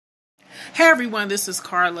Hey everyone, this is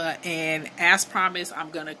Carla, and as promised,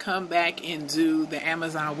 I'm going to come back and do the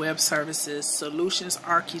Amazon Web Services Solutions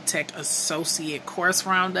Architect Associate course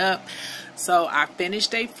roundup. So I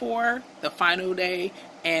finished day 4, the final day,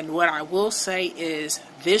 and what I will say is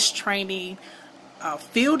this training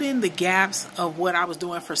filled in the gaps of what I was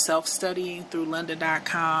doing for self-studying through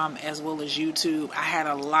lynda.com as well as YouTube. I had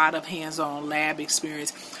a lot of hands-on lab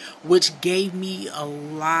experience, which gave me a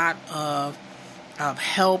lot of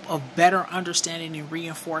help of better understanding and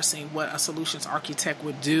reinforcing what a solutions architect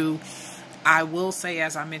would do. I will say,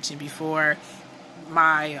 as I mentioned before,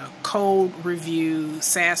 my code review,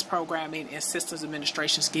 SaaS programming, and systems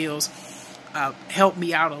administration skills helped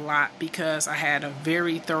me out a lot because I had a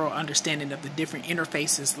very thorough understanding of the different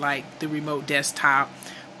interfaces like the remote desktop,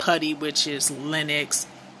 PuTTY, which is Linux,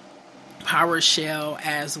 PowerShell,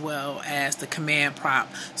 as well as the command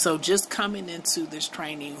prompt. So just coming into this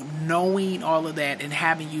training, knowing all of that and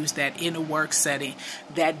having used that in a work setting,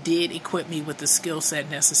 that did equip me with the skill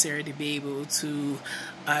set necessary to be able to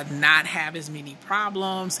not have as many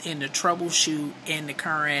problems and to troubleshoot in the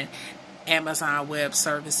current Amazon Web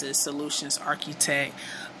Services Solutions Architect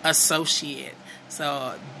Associate.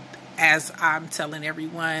 So as I'm telling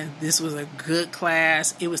everyone, this was a good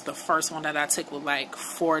class. It was the first one that I took with like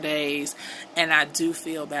 4 days, and I do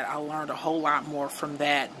feel that I learned a whole lot more from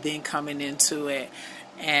that than coming into it.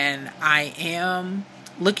 And I am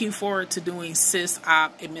looking forward to doing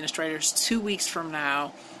SysOp Administrators 2 weeks from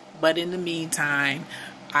now. But in the meantime,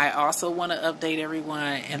 I also want to update everyone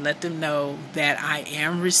and let them know that I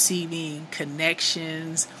am receiving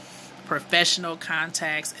connections, professional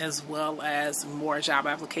contacts, as well as more job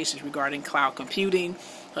applications regarding cloud computing.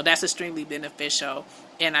 So that's extremely beneficial.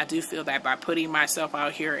 And I do feel that by putting myself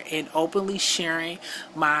out here and openly sharing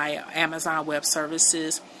my Amazon Web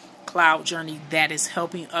Services cloud journey, that is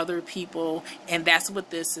helping other people. And that's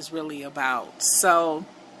what this is really about. So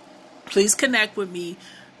please connect with me.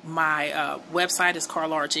 My website is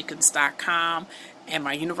carlarjenkins.com. And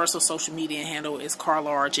my universal social media handle is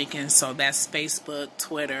Carla R. Jenkins. So that's Facebook,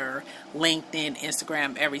 Twitter, LinkedIn,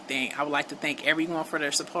 Instagram, everything. I would like to thank everyone for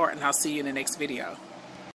their support, and I'll see you in the next video.